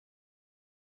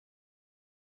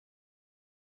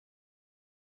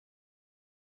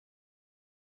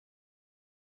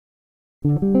So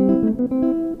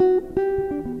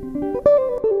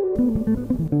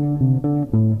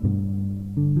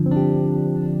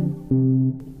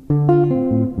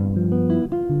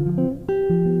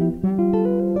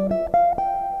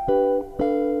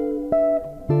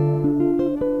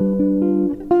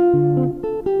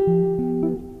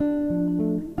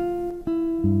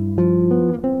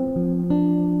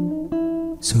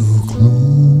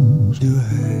close your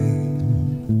eyes,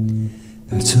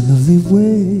 that's a lovely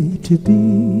way to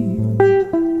be,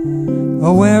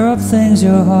 aware of things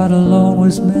your heart alone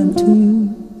was meant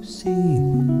to see.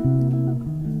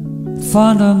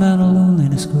 Fundamental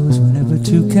loneliness grows whenever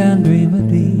two can dream of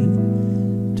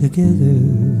being together.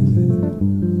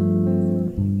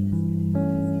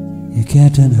 You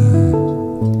can't deny,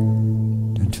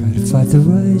 don't try to fight the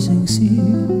rising sea.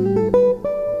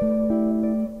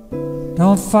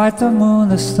 Don't fight the moon,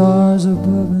 the stars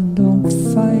above, and don't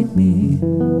fight me.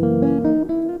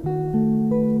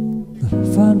 The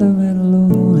fundamental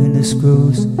loneliness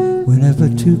grows whenever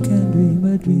two can dream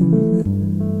a dream of it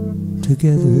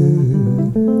together.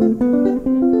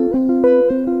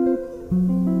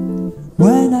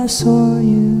 When I saw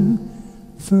you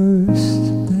first,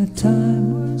 that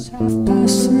time was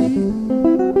 3:30.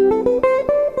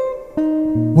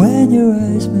 When your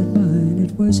eyes met mine,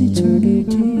 it was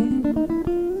eternity.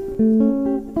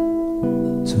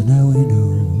 So now we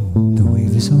know the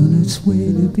wave is on its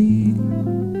way to be.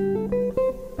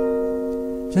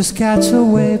 Just catch a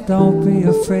wave, don't be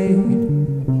afraid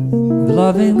of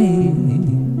loving me.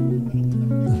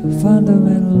 The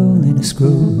fundamental loneliness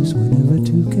grows whenever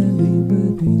two can dream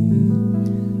a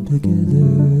dream together.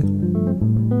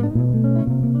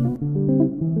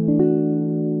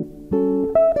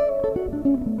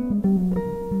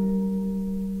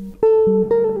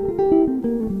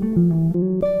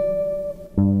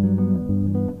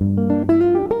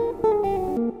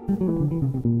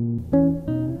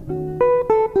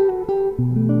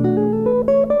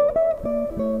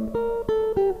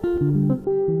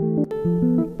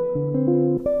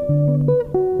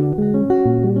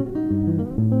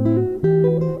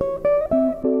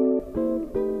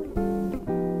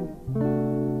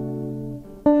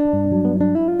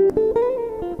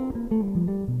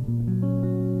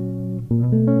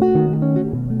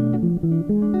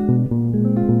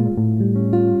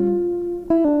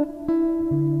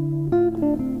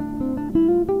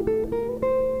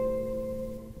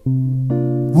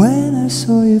 When I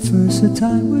saw you first, the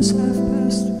time was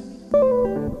 3:30.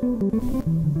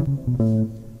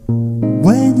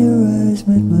 When your eyes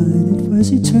met mine, it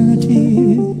was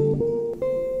eternity.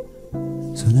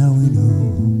 So now we know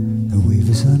the wave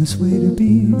is on its way to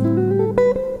be.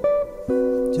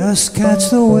 Just catch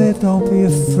the wave, don't be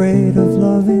afraid of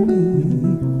loving me.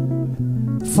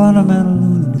 Fundamental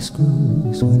loneliness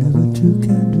grows whenever two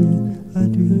can do